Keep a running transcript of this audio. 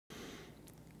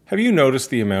Have you noticed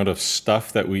the amount of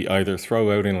stuff that we either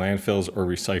throw out in landfills or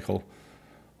recycle?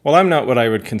 Well, I'm not what I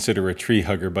would consider a tree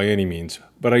hugger by any means,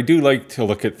 but I do like to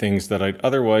look at things that I'd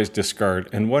otherwise discard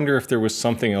and wonder if there was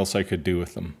something else I could do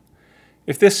with them.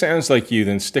 If this sounds like you,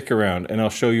 then stick around and I'll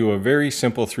show you a very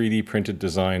simple 3D printed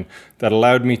design that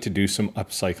allowed me to do some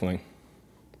upcycling.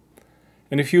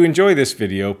 And if you enjoy this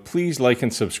video, please like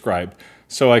and subscribe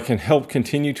so I can help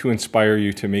continue to inspire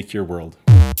you to make your world.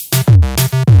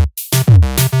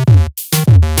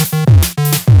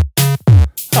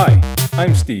 Hi,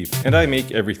 I'm Steve, and I make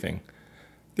everything.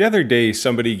 The other day,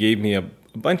 somebody gave me a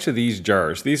bunch of these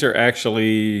jars. These are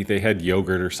actually, they had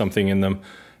yogurt or something in them.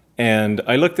 And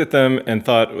I looked at them and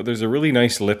thought, well, there's a really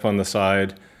nice lip on the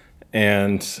side,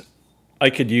 and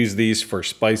I could use these for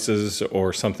spices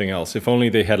or something else, if only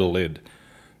they had a lid.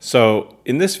 So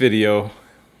in this video,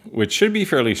 which should be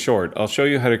fairly short, I'll show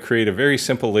you how to create a very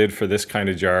simple lid for this kind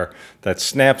of jar that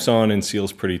snaps on and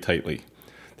seals pretty tightly.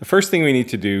 The first thing we need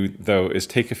to do, though, is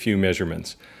take a few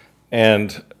measurements.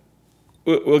 And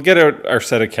we'll get out our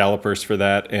set of calipers for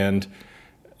that. And,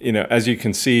 you know, as you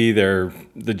can see,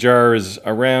 the jar is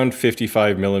around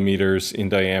 55 millimeters in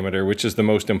diameter, which is the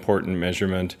most important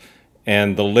measurement.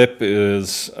 And the lip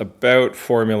is about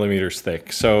 4 millimeters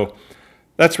thick. So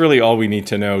that's really all we need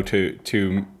to know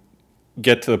to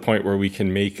get to the point where we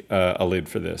can make a lid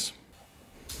for this.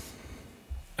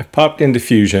 I popped into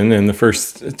Fusion and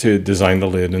to design the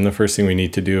lid, and the first thing we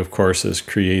need to do, of course, is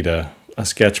create a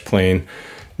sketch plane.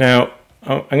 Now,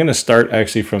 I'm going to start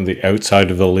actually from the outside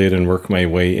of the lid and work my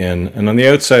way in. And on the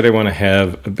outside, I want to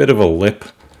have a bit of a lip,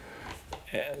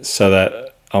 so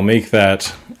that I'll make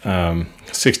that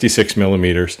 66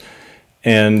 millimeters.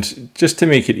 And just to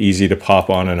make it easy to pop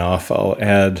on and off, I'll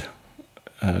add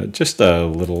just a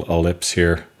little ellipse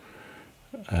here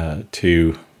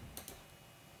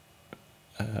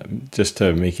just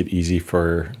to make it easy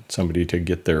for somebody to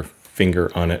get their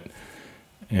finger on it.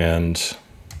 And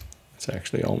it's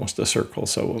actually almost a circle,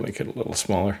 so we'll make it a little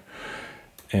smaller.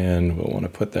 And we'll want to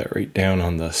put that right down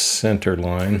on the center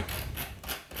line.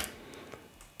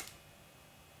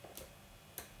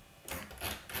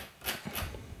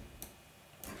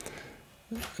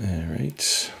 All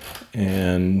right,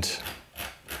 and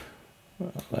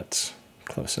well, that's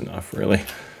close enough, really.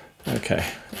 Okay,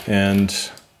 and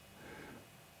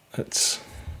let's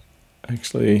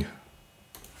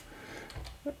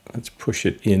push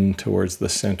it in towards the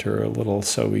center a little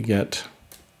so we get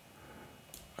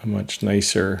a much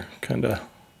nicer kind of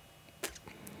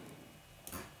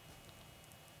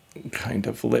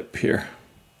lip here.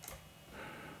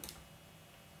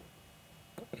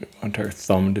 We want our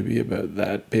thumb to be about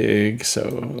that big, so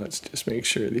let's just make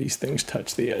sure these things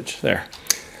touch the edge there.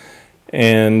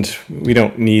 And we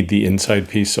don't need the inside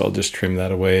piece, so I'll just trim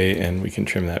that away, and we can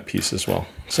trim that piece as well.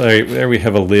 So there we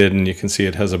have a lid, and you can see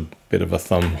it has a bit of a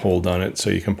thumb hold on it, so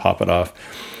you can pop it off.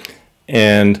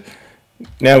 And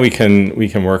now we can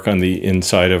work on the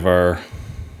inside of our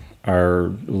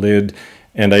lid.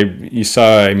 And you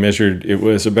saw I measured, it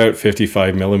was about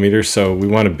 55 millimeters, so we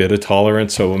want a bit of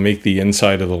tolerance, so we'll make the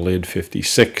inside of the lid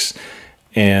 56.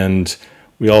 And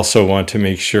we also want to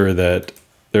make sure that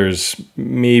there's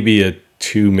maybe a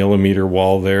 2 millimeter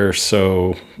wall there,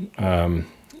 so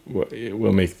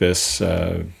we'll make this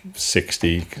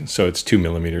 60, so it's 2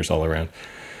 millimeters all around.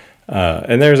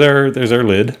 And there's our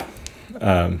lid.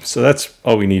 So that's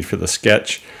all we need for the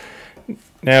sketch.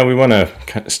 Now we want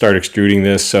to start extruding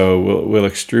this, so we'll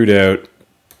extrude out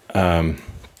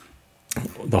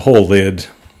the whole lid.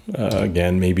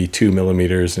 Again, maybe 2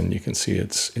 millimeters, and you can see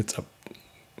it's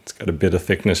got a bit of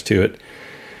thickness to it.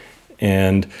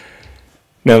 And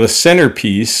now the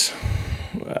centerpiece,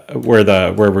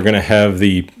 where we're going to have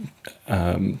the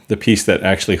piece that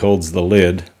actually holds the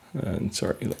lid. And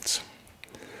sorry, let's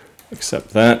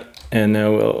accept that. And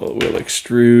now we'll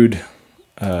extrude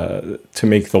to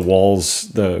make the walls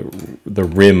the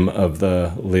rim of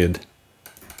the lid.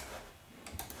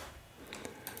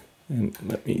 And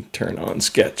let me turn on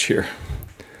sketch here.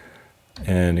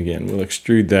 And again, we'll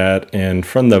extrude that, and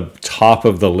from the top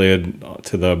of the lid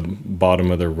to the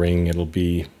bottom of the ring, it'll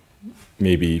be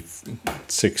maybe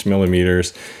 6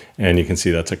 millimeters, and you can see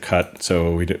that's a cut,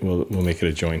 so we'll make it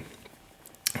a joint.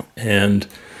 And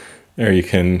there you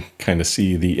can kind of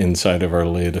see the inside of our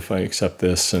lid if I accept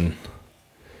this, and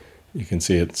you can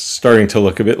see it's starting to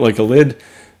look a bit like a lid.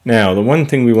 Now, the one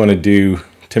thing we want to do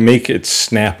to make it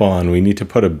snap on, we need to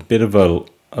put a bit of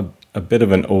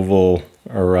an oval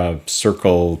or a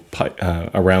circle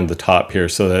around the top here,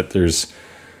 so that there's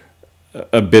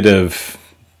a bit of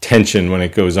tension when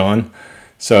it goes on.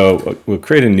 So we'll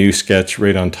create a new sketch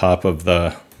right on top of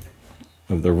the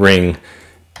ring,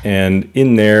 And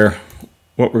in there,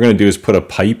 what we're going to do is put a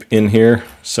pipe in here.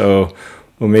 So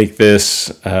we'll make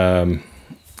this,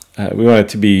 we want it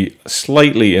to be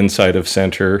slightly inside of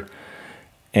center,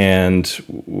 and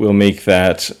we'll make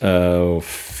that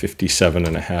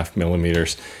 57.5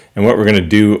 millimeters. And what we're going to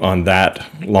do on that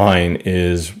line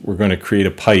is we're going to create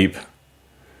a pipe,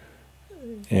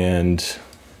 and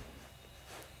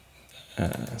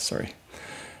so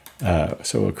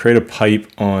we'll create a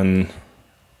pipe on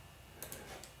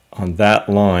that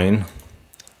line,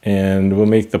 and we'll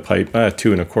make the pipe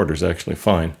 2 1/4 is actually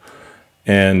fine.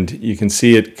 And you can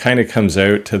see it kind of comes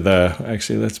out to the,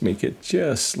 actually let's make it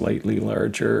just slightly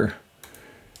larger,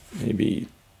 maybe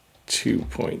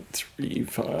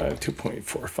 2.35,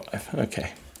 2.45,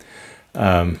 okay.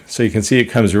 So you can see it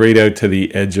comes right out to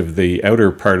the edge of the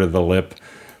outer part of the lip,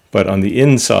 but on the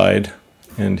inside,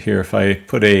 and here if I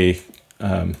put a,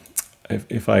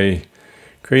 if I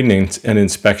create an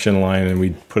inspection line and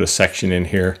we put a section in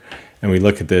here and we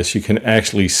look at this, you can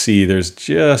actually see there's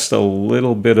just a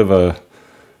little bit of a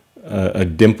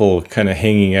dimple kind of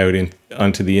hanging out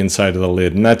onto the inside of the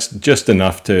lid, and that's just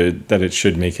enough that it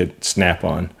should make it snap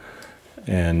on,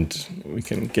 and we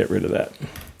can get rid of that.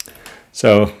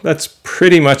 So that's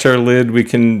pretty much our lid. We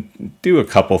can do a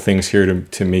couple things here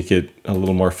to make it a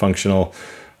little more functional.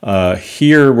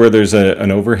 Here where there's an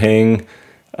overhang,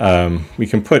 we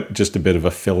can put just a bit of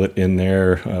a fillet in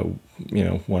there,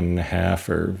 1.5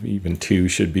 or even 2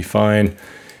 should be fine.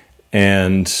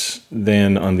 And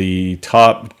then on the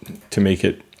top, to make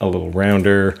it a little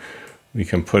rounder, we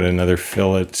can put another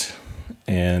fillet,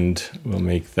 and we'll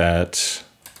make that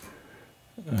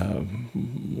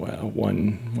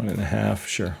 1.5,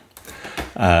 sure.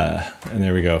 And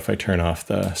there we go. If I turn off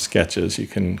the sketches, you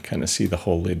can kind of see the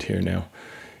whole lid here now.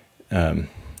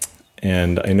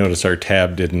 And I notice our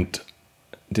tab didn't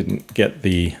get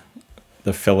the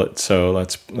fillet, so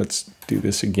let's do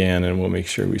this again, and we'll make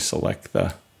sure we select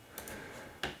that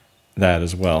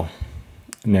as well.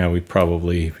 Now we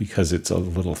probably, because it's a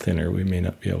little thinner, we may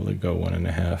not be able to go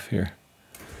 1.5 here.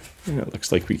 It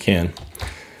looks like we can.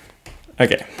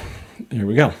 Okay, there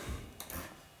we go.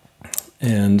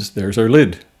 And there's our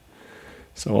lid.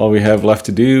 So all we have left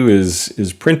to do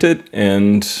is print it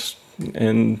and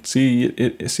see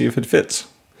if it fits.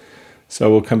 So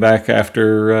we'll come back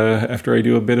after I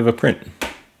do a bit of a print.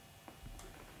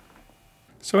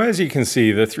 So as you can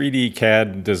see, the 3D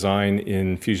CAD design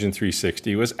in Fusion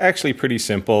 360 was actually pretty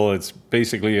simple. It's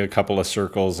basically a couple of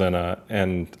circles and 1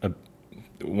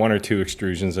 or 2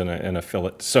 extrusions and a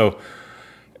fillet. So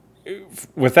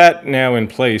with that now in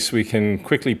place, we can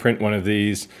quickly print one of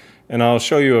these, and I'll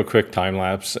show you a quick time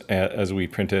lapse as we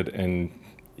print it. And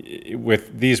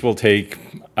with these will take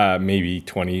maybe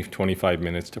 20-25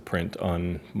 minutes to print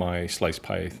on my Slice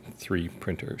Pi 3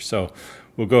 printer. So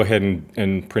we'll go ahead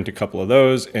and print a couple of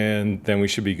those, and then we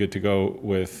should be good to go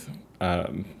with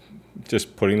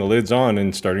just putting the lids on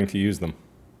and starting to use them.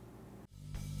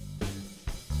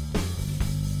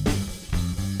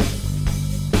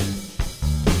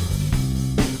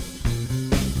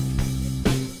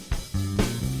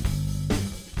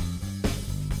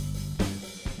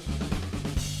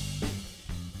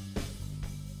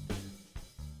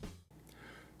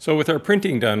 So with our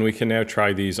printing done, we can now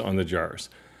try these on the jars.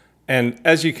 And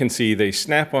as you can see, they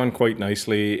snap on quite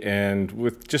nicely, and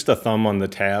with just a thumb on the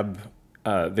tab,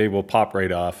 they will pop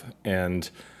right off. And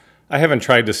I haven't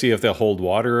tried to see if they'll hold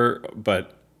water,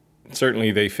 but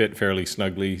certainly they fit fairly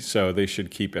snugly, so they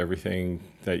should keep everything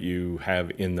that you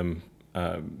have in them,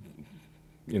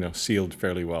 sealed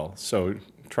fairly well. So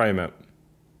try them out.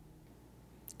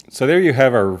 So there you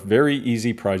have our very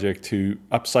easy project to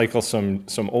upcycle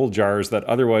some old jars that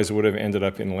otherwise would have ended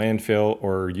up in landfill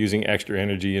or using extra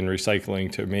energy in recycling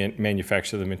to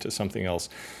manufacture them into something else.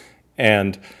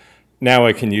 And now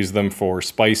I can use them for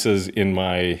spices in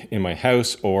my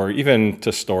house, or even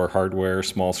to store hardware,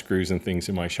 small screws and things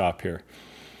in my shop here.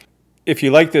 If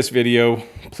you like this video,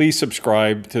 please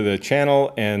subscribe to the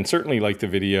channel, and certainly like the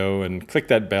video, and click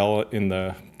that bell in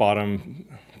the bottom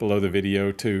below the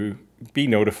video to be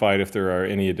notified if there are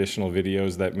any additional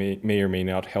videos that may or may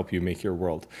not help you make your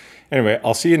world. Anyway,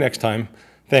 I'll see you next time.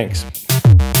 Thanks.